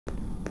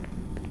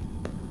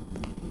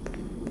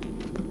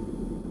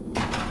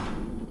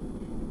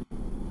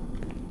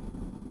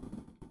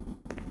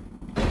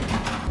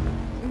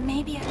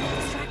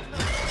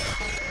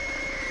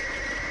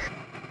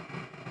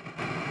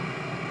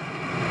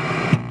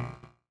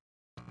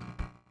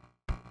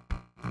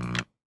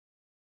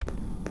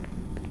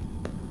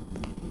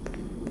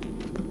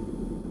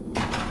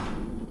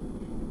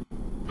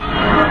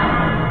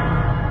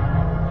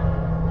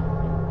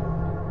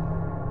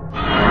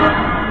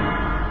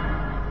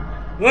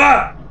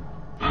Ah!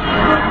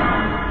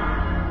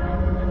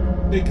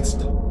 Make it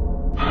stop.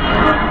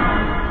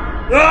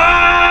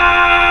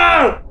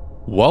 Ah!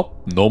 Well,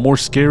 no more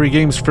scary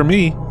games for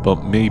me,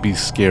 but maybe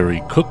scary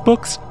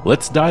cookbooks?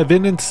 Let's dive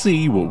in and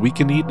see what we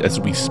can eat as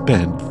we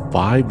spend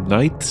 5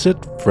 nights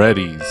at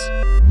Freddy's.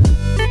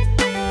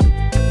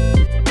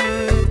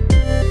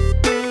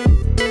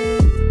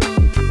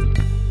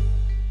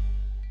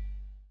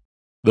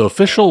 The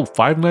official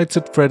 5 Nights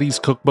at Freddy's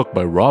cookbook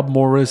by Rob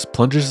Morris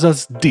plunges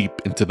us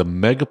deep into the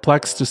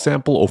megaplex to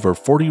sample over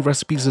 40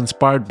 recipes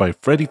inspired by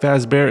Freddy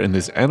Fazbear and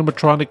his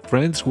animatronic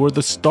friends, who are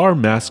the star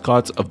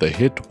mascots of the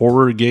hit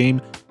horror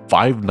game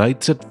 5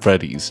 Nights at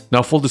Freddy's.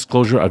 Now, full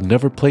disclosure, I've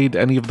never played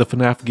any of the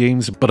FNAF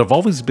games, but I've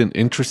always been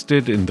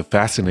interested in the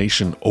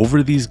fascination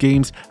over these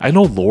games. I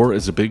know lore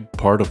is a big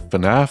part of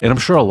FNAF, and I'm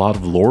sure a lot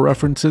of lore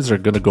references are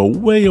gonna go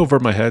way over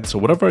my head, so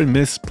whatever I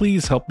miss,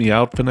 please help me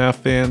out, FNAF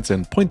fans,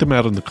 and point them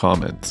out in the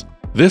comments.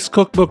 This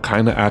cookbook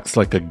kinda acts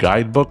like a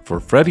guidebook for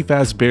Freddy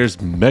Fazbear's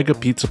Mega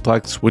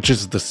Pizzaplex, which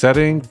is the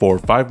setting for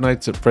 5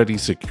 Nights at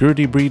Freddy's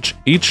Security Breach.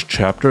 Each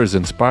chapter is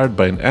inspired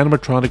by an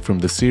animatronic from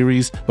the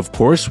series. Of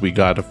course, we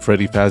got a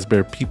Freddy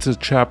Fazbear Pizza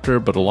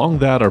chapter, but along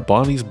that are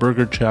Bonnie's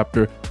Burger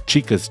chapter,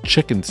 Chica's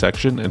Chicken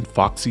section, and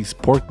Foxy's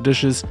Pork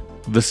dishes.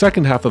 The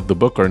second half of the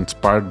book are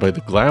inspired by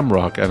the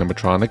Glamrock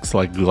animatronics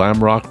like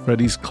Glamrock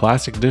Freddy's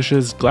Classic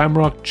Dishes,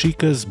 Glamrock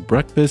Chica's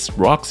Breakfast,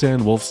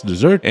 Roxanne Wolf's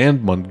Dessert,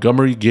 and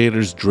Montgomery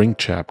Gator's Drink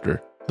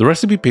chapter. The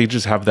recipe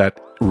pages have that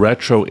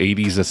retro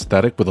 80s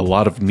aesthetic with a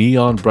lot of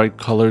neon bright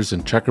colors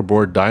and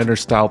checkerboard diner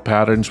style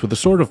patterns with a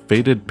sort of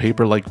faded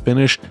paper-like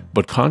finish,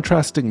 but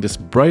contrasting this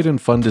bright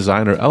and fun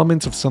design are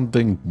elements of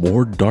something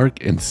more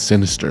dark and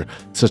sinister,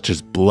 such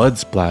as blood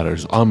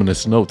splatters,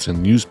 ominous notes,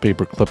 and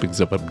newspaper clippings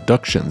of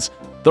abductions.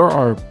 There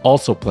are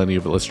also plenty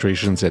of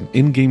illustrations and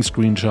in-game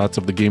screenshots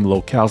of the game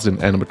locales and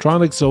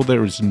animatronics, so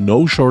there is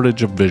no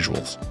shortage of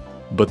visuals.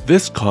 But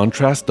this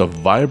contrast of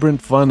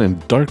vibrant fun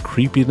and dark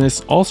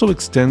creepiness also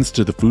extends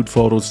to the food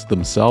photos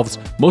themselves.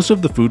 Most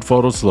of the food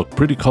photos look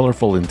pretty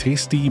colorful and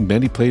tasty,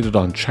 many plated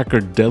on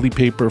checkered deli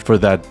paper for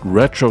that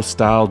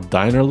retro-style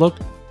diner look,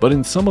 but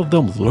in some of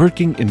them,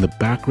 lurking in the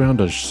background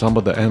are some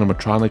of the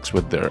animatronics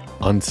with their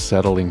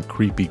unsettling,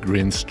 creepy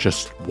grins,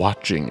 just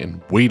watching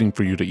and waiting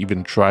for you to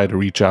even try to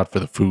reach out for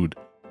the food.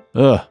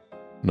 Ugh,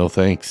 no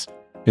thanks.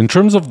 In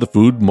terms of the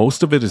food,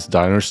 most of it is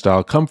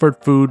diner-style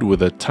comfort food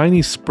with a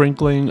tiny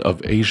sprinkling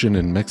of Asian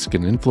and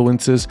Mexican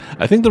influences.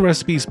 I think the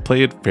recipes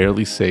play it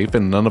fairly safe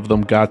and none of them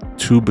got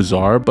too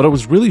bizarre, but I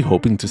was really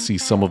hoping to see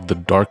some of the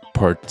dark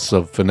parts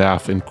of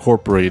FNAF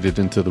incorporated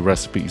into the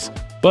recipes.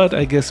 But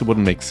I guess it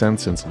wouldn't make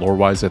sense since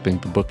lore-wise I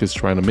think the book is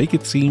trying to make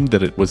it seem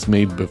that it was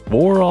made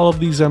before all of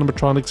these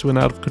animatronics went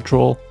out of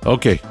control.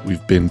 Okay,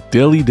 we've been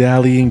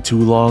dilly-dallying too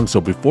long, so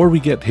before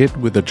we get hit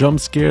with a jump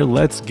scare,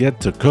 let's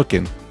get to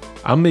cooking.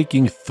 I'm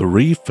making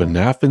 3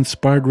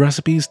 FNAF-inspired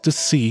recipes to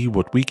see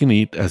what we can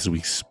eat as we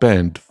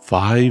spend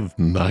 5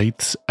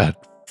 nights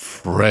at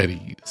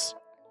Freddy's.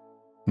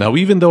 Now,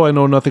 even though I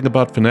know nothing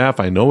about FNAF,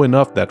 I know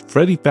enough that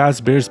Freddy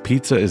Fazbear's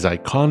Pizza is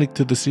iconic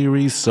to the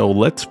series, so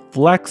let's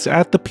flex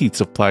at the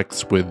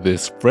Pizzaplex with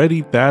this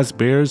Freddy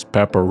Fazbear's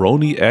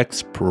Pepperoni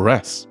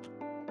Express.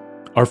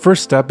 Our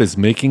first step is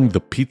making the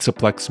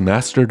Pizzaplex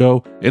master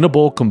dough. In a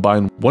bowl,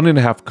 combine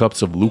 1.5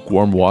 cups of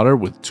lukewarm water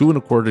with 2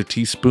 1/4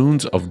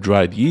 teaspoons of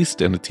dried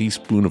yeast and a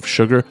teaspoon of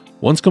sugar.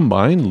 Once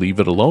combined, leave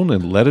it alone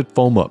and let it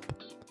foam up.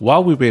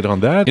 While we wait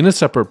on that, in a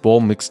separate bowl,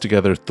 mix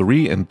together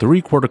 3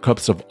 3/4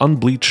 cups of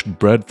unbleached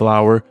bread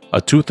flour,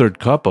 a 2/3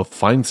 cup of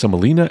fine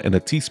semolina, and a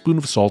teaspoon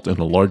of salt in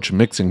a large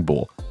mixing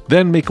bowl.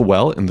 Then make a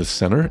well in the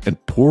center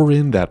and pour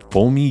in that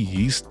foamy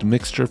yeast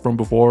mixture from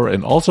before,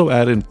 and also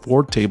add in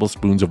 4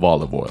 tablespoons of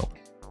olive oil.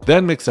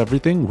 Then mix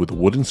everything with a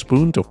wooden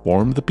spoon to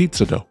form the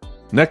pizza dough.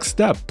 Next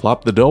step,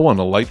 plop the dough on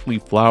a lightly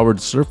floured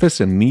surface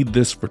and knead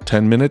this for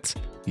 10 minutes.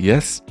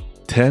 Yes,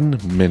 10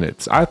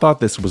 minutes. I thought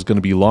this was going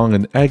to be long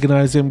and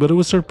agonizing, but it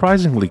was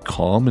surprisingly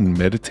calm and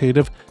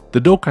meditative.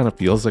 The dough kind of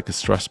feels like a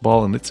stress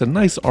ball, and it's a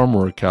nice arm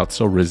workout,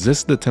 so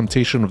resist the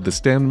temptation of the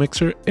stand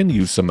mixer and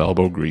use some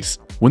elbow grease.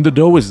 When the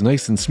dough is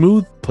nice and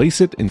smooth,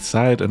 place it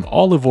inside an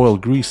olive oil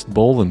greased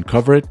bowl and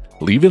cover it.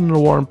 Leave it in a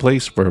warm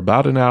place for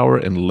about an hour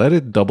and let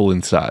it double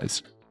in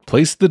size.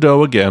 Place the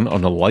dough again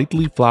on a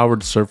lightly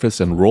floured surface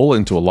and roll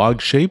into a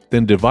log shape,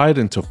 then divide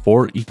into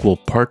 4 equal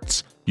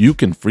parts. You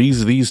can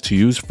freeze these to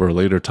use for a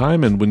later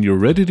time, and when you're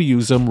ready to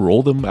use them,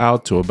 roll them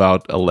out to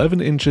about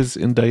 11 inches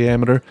in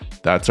diameter.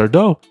 That's our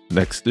dough.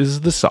 Next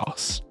is the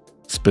sauce.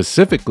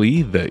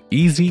 Specifically, the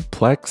Easy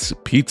Plex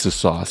pizza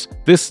sauce.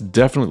 This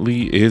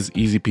definitely is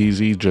easy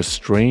peasy. Just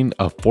strain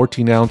a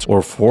 14-ounce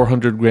or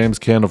 400 grams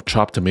can of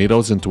chopped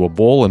tomatoes into a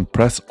bowl and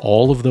press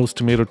all of those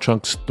tomato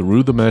chunks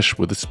through the mesh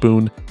with a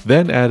spoon.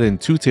 Then add in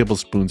 2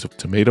 tablespoons of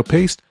tomato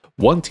paste,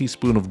 1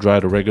 teaspoon of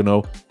dried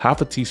oregano,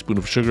 half a teaspoon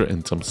of sugar,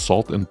 and some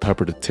salt and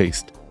pepper to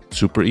taste.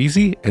 Super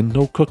easy and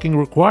no cooking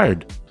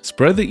required.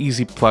 Spread the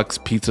Easy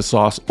Plex pizza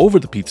sauce over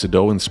the pizza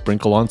dough and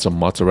sprinkle on some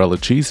mozzarella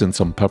cheese and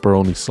some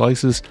pepperoni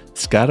slices.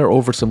 Scatter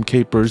over some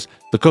capers.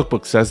 The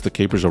cookbook says the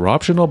capers are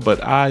optional,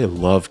 but I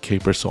love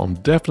capers, so I'm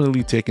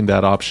definitely taking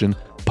that option.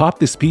 Pop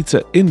this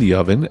pizza in the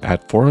oven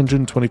at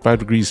 425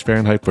 degrees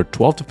Fahrenheit for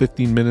 12 to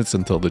 15 minutes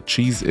until the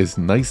cheese is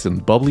nice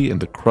and bubbly and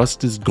the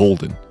crust is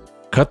golden.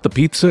 Cut the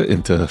pizza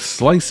into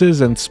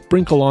slices and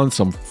sprinkle on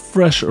some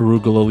fresh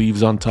arugula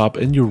leaves on top,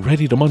 and you're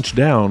ready to munch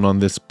down on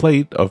this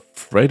plate of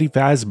Freddy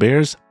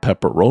Fazbear's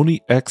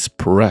Pepperoni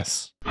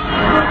Express.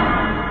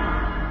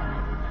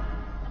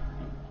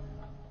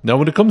 Now,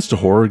 when it comes to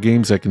horror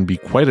games, I can be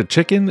quite a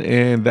chicken,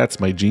 and that's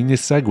my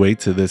genius segue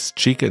to this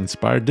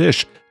Chica-inspired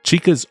dish,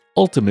 Chica's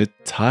Ultimate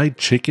Thai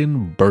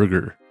Chicken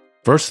Burger.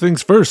 First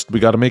things first, we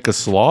gotta make a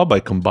slaw by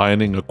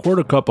combining a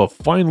quarter cup of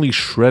finely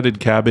shredded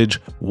cabbage,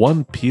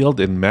 1 peeled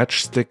and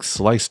matchstick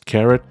sliced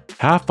carrot,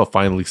 half a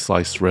finely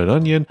sliced red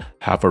onion,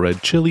 half a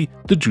red chili,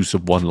 the juice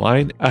of 1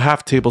 lime, a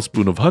half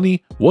tablespoon of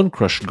honey, 1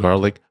 crushed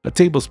garlic, a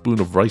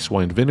tablespoon of rice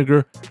wine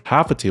vinegar,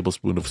 half a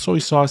tablespoon of soy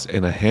sauce,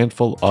 and a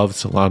handful of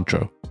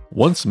cilantro.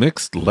 Once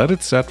mixed, let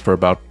it set for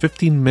about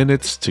 15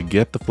 minutes to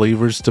get the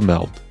flavors to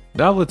meld.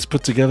 Now let's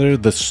put together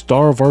the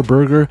star of our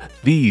burger,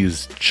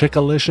 these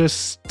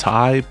Chickalicious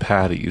Thai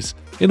patties.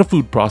 In a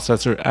food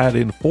processor, add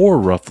in 4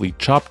 roughly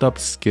chopped up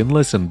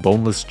skinless and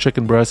boneless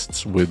chicken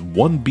breasts with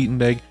 1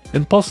 beaten egg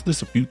and pulse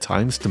this a few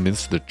times to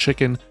mince the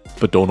chicken,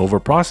 but don't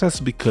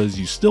overprocess because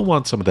you still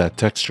want some of that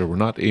texture. We're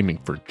not aiming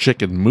for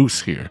chicken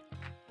mousse here.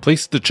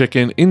 Place the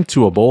chicken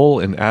into a bowl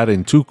and add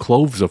in 2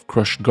 cloves of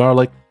crushed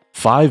garlic,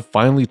 5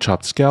 finely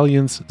chopped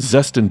scallions,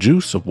 zest and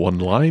juice of 1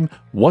 lime,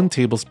 1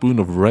 tablespoon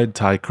of red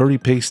Thai curry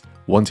paste,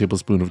 1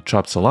 tablespoon of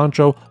chopped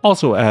cilantro.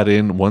 Also add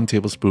in 1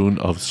 tablespoon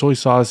of soy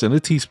sauce and a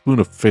teaspoon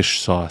of fish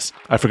sauce.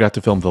 I forgot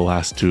to film the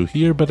last 2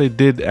 here, but I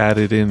did add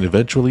it in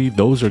eventually.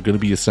 Those are going to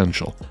be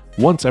essential.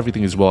 Once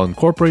everything is well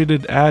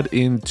incorporated, add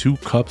in 2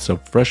 cups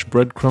of fresh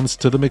breadcrumbs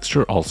to the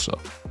mixture also.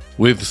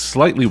 With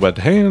slightly wet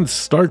hands,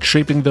 start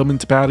shaping them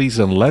into patties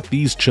and let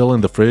these chill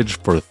in the fridge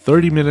for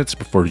 30 minutes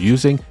before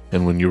using,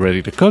 and when you're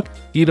ready to cook,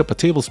 heat up a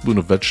tablespoon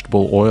of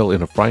vegetable oil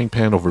in a frying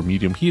pan over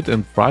medium heat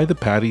and fry the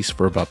patties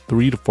for about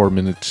 3 to 4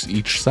 minutes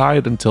each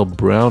side until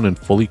brown and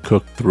fully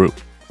cooked through.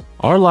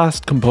 Our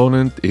last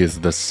component is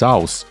the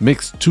sauce.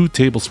 Mix 2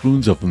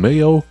 tablespoons of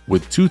mayo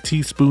with 2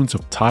 teaspoons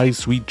of Thai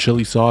sweet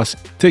chili sauce.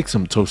 Take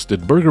some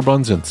toasted burger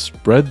buns and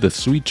spread the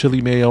sweet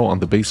chili mayo on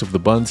the base of the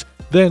buns,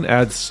 then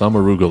add some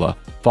arugula.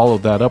 Follow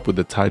that up with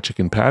the Thai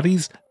chicken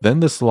patties,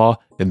 then the slaw,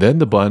 and then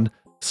the bun.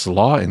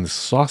 Slaw and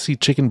saucy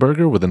chicken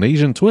burger with an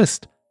Asian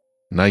twist.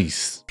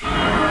 Nice.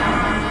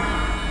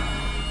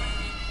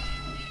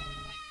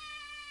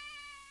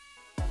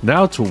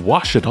 Now to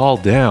wash it all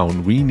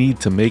down, we need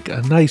to make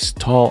a nice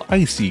tall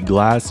icy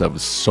glass of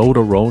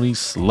Sodaroni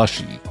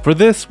slushy. For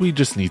this, we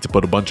just need to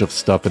put a bunch of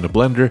stuff in a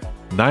blender,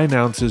 9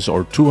 ounces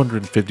or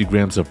 250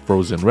 grams of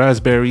frozen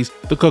raspberries.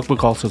 The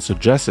cookbook also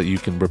suggests that you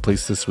can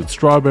replace this with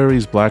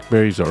strawberries,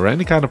 blackberries, or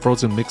any kind of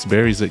frozen mixed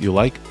berries that you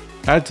like.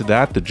 Add to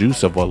that the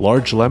juice of a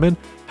large lemon,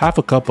 half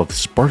a cup of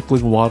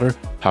sparkling water,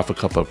 half a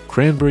cup of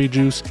cranberry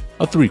juice,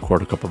 a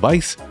 3/4 cup of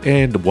ice,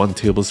 and 1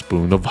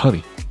 tablespoon of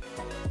honey.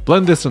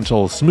 Blend this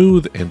until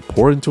smooth and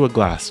pour into a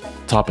glass,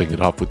 topping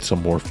it off with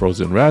some more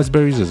frozen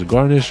raspberries as a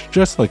garnish,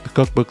 just like the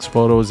cookbook's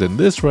photos, and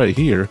this right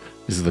here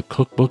is the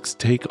cookbook's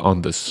take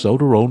on the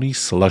Sodaroni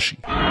slushy.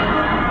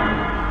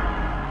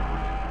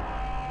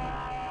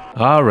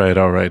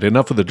 Alright,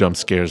 enough of the jump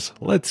scares.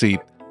 Let's eat.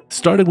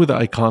 Starting with the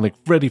iconic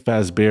Freddy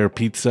Fazbear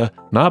pizza.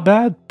 Not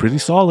bad, pretty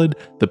solid.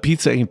 The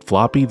pizza ain't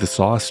floppy, the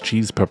sauce,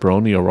 cheese,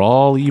 pepperoni are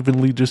all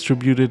evenly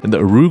distributed, and the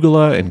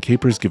arugula and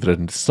capers give it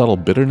a subtle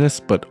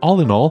bitterness, but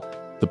all in all,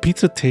 the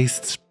pizza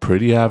tastes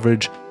pretty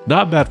average.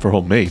 Not bad for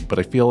homemade, but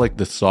I feel like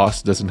the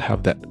sauce doesn't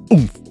have that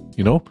oomph,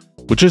 you know?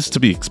 Which is to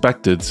be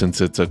expected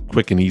since it's a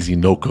quick and easy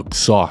no-cook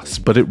sauce,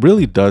 but it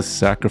really does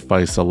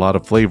sacrifice a lot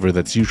of flavor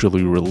that's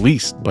usually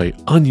released by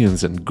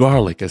onions and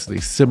garlic as they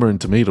simmer in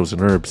tomatoes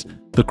and herbs.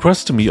 The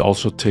crust to me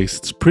also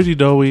tastes pretty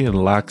doughy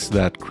and lacks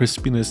that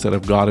crispiness that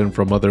I've gotten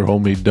from other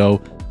homemade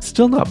dough.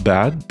 Still not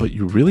bad, but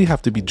you really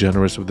have to be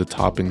generous with the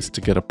toppings to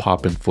get a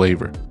pop in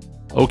flavor.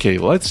 Okay,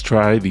 let's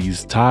try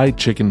these Thai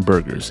chicken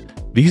burgers.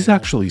 These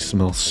actually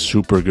smell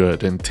super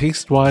good, and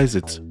taste-wise,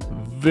 it's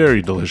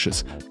very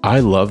delicious.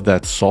 I love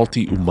that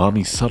salty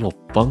umami subtle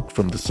funk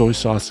from the soy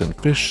sauce and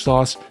fish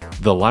sauce.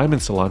 The lime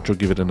and cilantro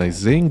give it a nice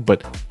zing,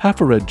 but half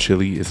a red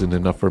chili isn't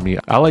enough for me.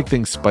 I like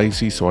things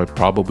spicy, so I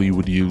probably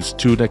would use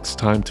 2 next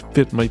time to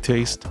fit my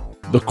taste.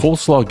 The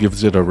coleslaw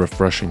gives it a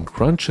refreshing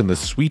crunch, and the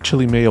sweet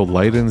chili mayo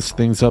lightens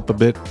things up a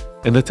bit.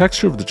 And the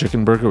texture of the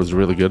chicken burger was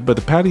really good, but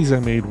the patties I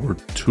made were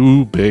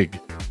too big.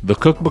 The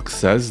cookbook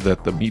says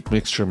that the meat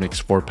mixture makes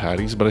 4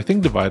 patties, but I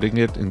think dividing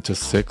it into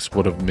 6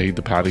 would have made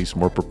the patties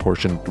more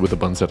proportioned with the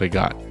buns that I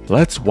got.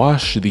 Let's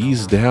wash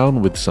these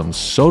down with some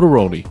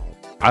Sodaroni.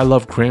 I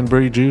love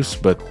cranberry juice,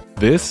 but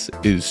this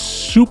is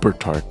super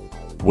tart.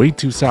 Way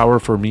too sour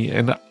for me,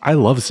 and I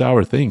love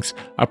sour things.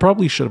 I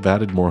probably should have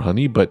added more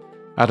honey, but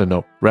I don't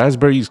know.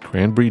 Raspberries,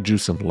 cranberry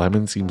juice, and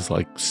lemon seems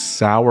like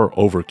sour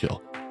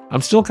overkill.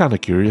 I'm still kind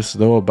of curious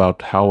though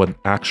about how an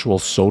actual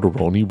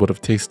Sodaroni would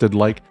have tasted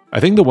like. I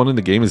think the one in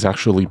the game is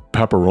actually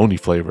pepperoni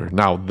flavor.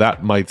 Now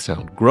that might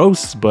sound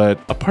gross,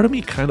 but a part of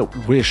me kind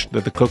of wished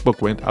that the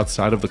cookbook went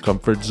outside of the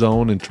comfort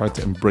zone and tried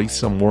to embrace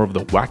some more of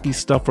the wacky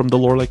stuff from the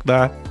lore like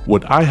that.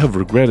 Would I have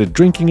regretted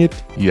drinking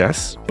it?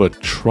 Yes, but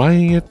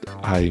trying it,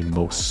 I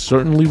most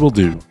certainly will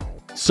do.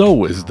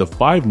 So, is the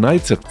Five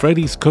Nights at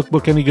Freddy's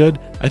Cookbook any good?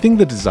 I think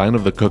the design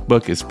of the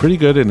cookbook is pretty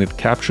good and it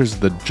captures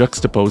the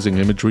juxtaposing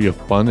imagery of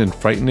fun and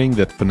frightening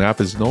that FNAF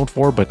is known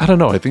for, but I don't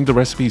know, I think the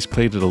recipes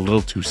played it a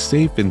little too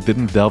safe and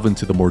didn't delve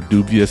into the more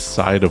dubious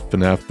side of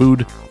FNAF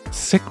food.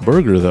 Sick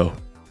burger though.